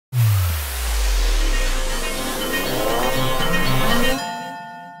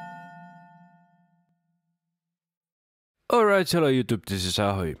Alright, hello YouTube, this is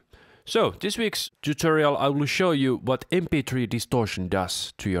Ahoy. So, this week's tutorial I will show you what mp3 distortion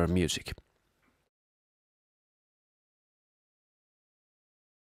does to your music.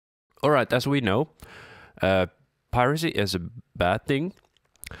 Alright, as we know, piracy is a bad thing.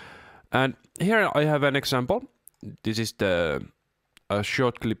 And here I have an example. This is a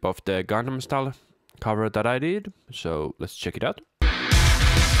short clip of the Gangnam Style cover that I did, so let's check it out.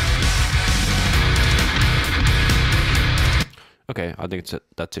 Okay, I think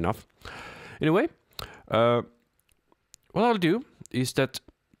that's enough. Anyway, what I'll do is that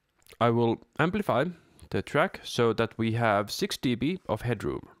I will amplify the track so that we have 6 dB of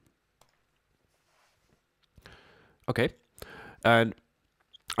headroom. Okay, and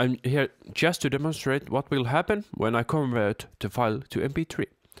I'm here just to demonstrate what will happen when I convert the file to mp3.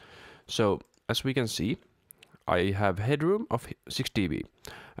 So, as we can see, I have headroom of 6 dB.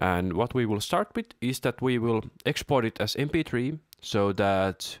 And what we will start with is that we will export it as mp3 so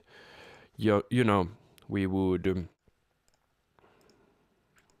that, you know, we would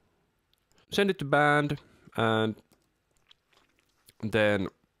send it to band and then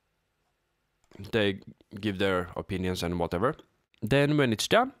they give their opinions and whatever. Then when it's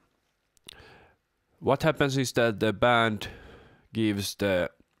done, what happens is that the band gives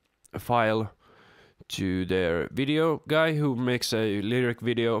the file to their video guy who makes a lyric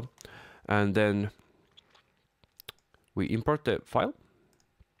video, and then we import the file.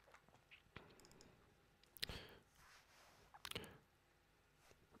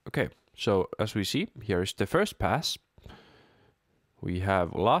 Okay, so as we see, here is the first pass. We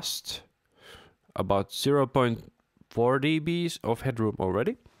have lost about 0.4 dBs of headroom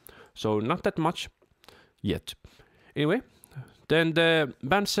already, so not that much yet. Anyway, then the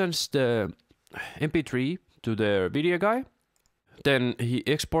band sends the mp3 to the video guy, then he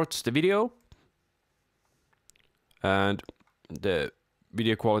exports the video, and the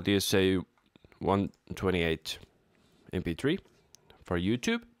video quality is say 128 mp3 for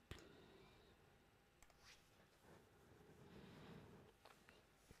YouTube.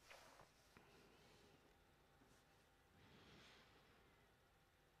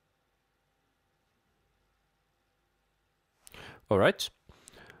 Alright,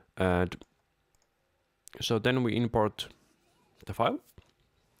 and so then we import the file.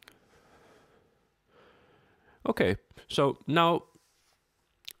 Okay, so now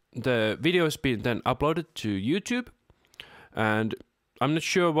the video has been then uploaded to YouTube, and I'm not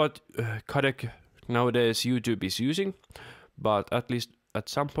sure what codec nowadays YouTube is using, but at least at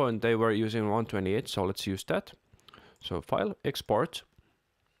some point they were using 128, so let's use that. So file, export,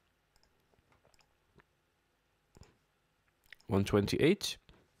 128.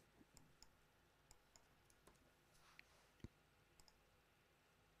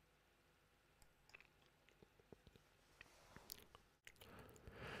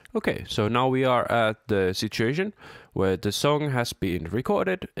 Okay, so now we are at the situation where the song has been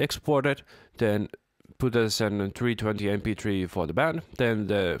recorded, exported, then put as an 320 mp3 for the band, then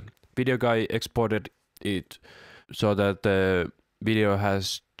the video guy exported it so that the video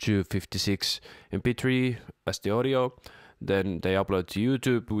has 256 mp3 as the audio. Then they upload to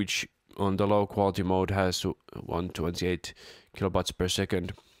YouTube, which on the low quality mode has 128 kilobytes per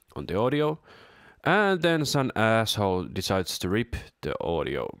second on the audio. And then some asshole decides to rip the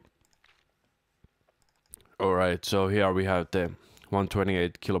audio. Alright, so here we have the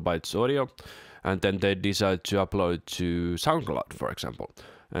 128 kilobytes audio, and then they decide to upload to SoundCloud, for example.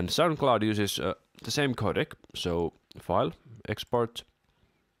 And SoundCloud uses the same codec, so file, export,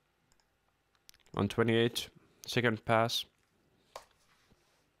 128, second pass.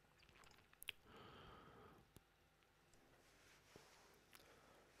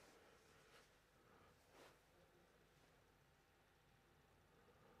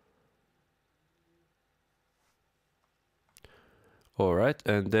 Alright,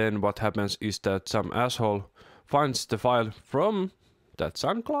 and then what happens is that some asshole finds the file from that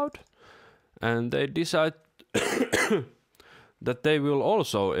SoundCloud, and they decide that they will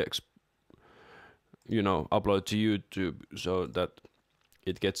also upload to YouTube so that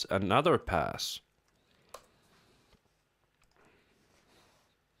it gets another pass.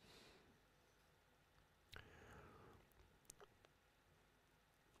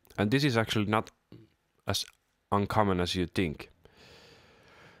 And this is actually not as uncommon as you think.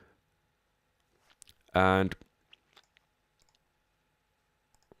 And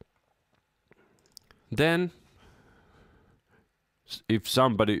then, if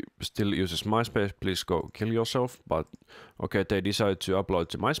somebody still uses MySpace, please go kill yourself. But okay, they decide to upload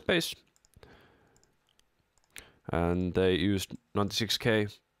to MySpace, and they used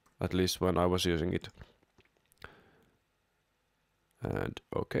 96K, at least when I was using it. and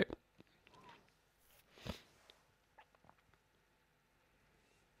okay.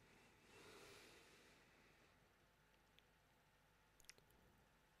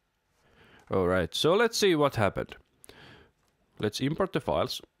 Alright, so let's see what happened. Let's import the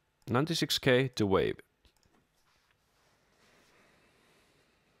files, 96K to WAV.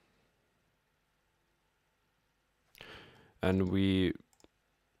 And we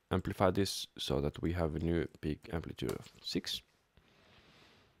amplify this so that we have a new peak amplitude of 6.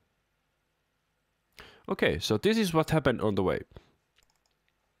 Okay, so this is what happened on the way.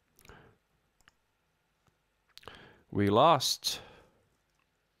 We lost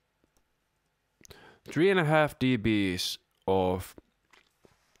 3.5 dBs of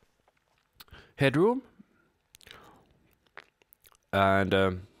headroom.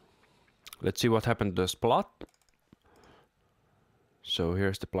 And let's see what happened to this plot. So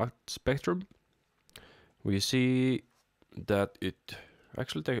here's the plot spectrum. We see that it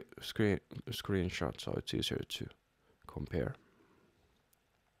actually take a screenshot so it's easier to compare.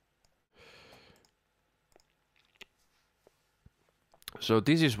 So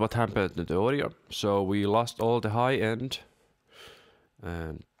this is what happened to the audio. So we lost all the high end,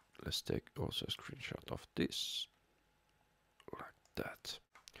 and let's take also a screenshot of this like that.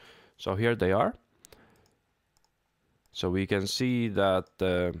 So here they are. So we can see that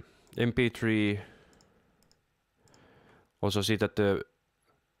the mp3 also see that the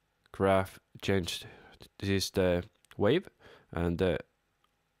graph changed. This is the wave, and the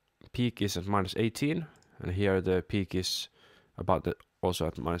peak is at -18, and here the peak is about also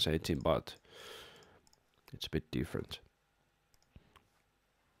at -18, but it's a bit different.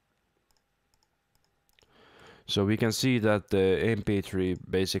 So we can see that the mp3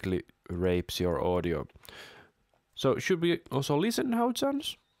 basically rapes your audio. So should we also listen how it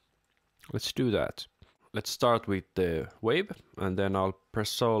sounds? Let's do that. Let's start with the wave, and then I'll press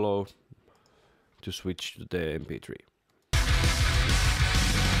solo to switch to the mp3.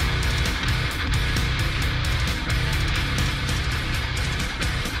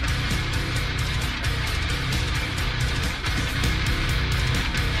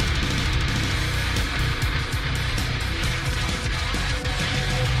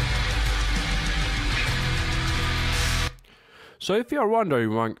 So if you're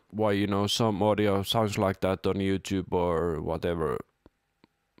wondering why you know some audio sounds like that on YouTube or whatever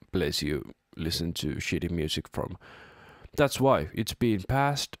place you listen to shitty music from, that's why. It's been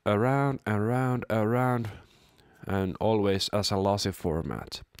passed around and around and always as a lossy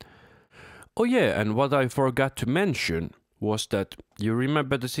format. Oh yeah, and what I forgot to mention was that you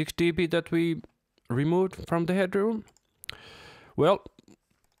remember the 6 dB that we removed from the headroom? Well,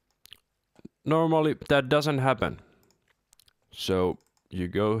 normally that doesn't happen. So you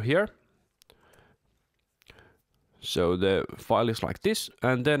go here. So the file is like this,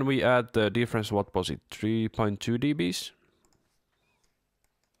 and then we add the difference. What was it? 3.2 dBs.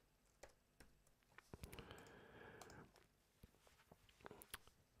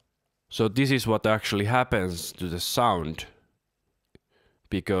 So this is what actually happens to the sound,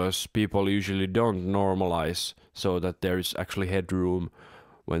 because people usually don't normalize so that there is actually headroom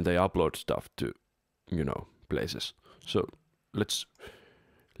when they upload stuff to, you know, places. So let's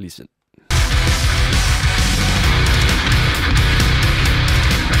listen.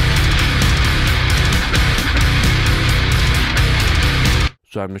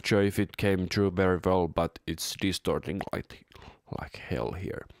 So I'm not sure if it came through very well, but it's distorting like hell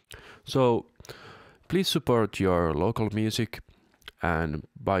here. So please support your local music and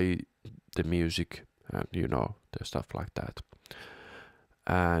buy the music and, you know, the stuff like that.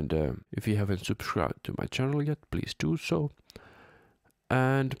 And if you haven't subscribed to my channel yet, please do so.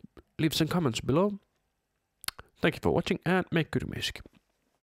 And leave some comments below. Thank you for watching, and make good music.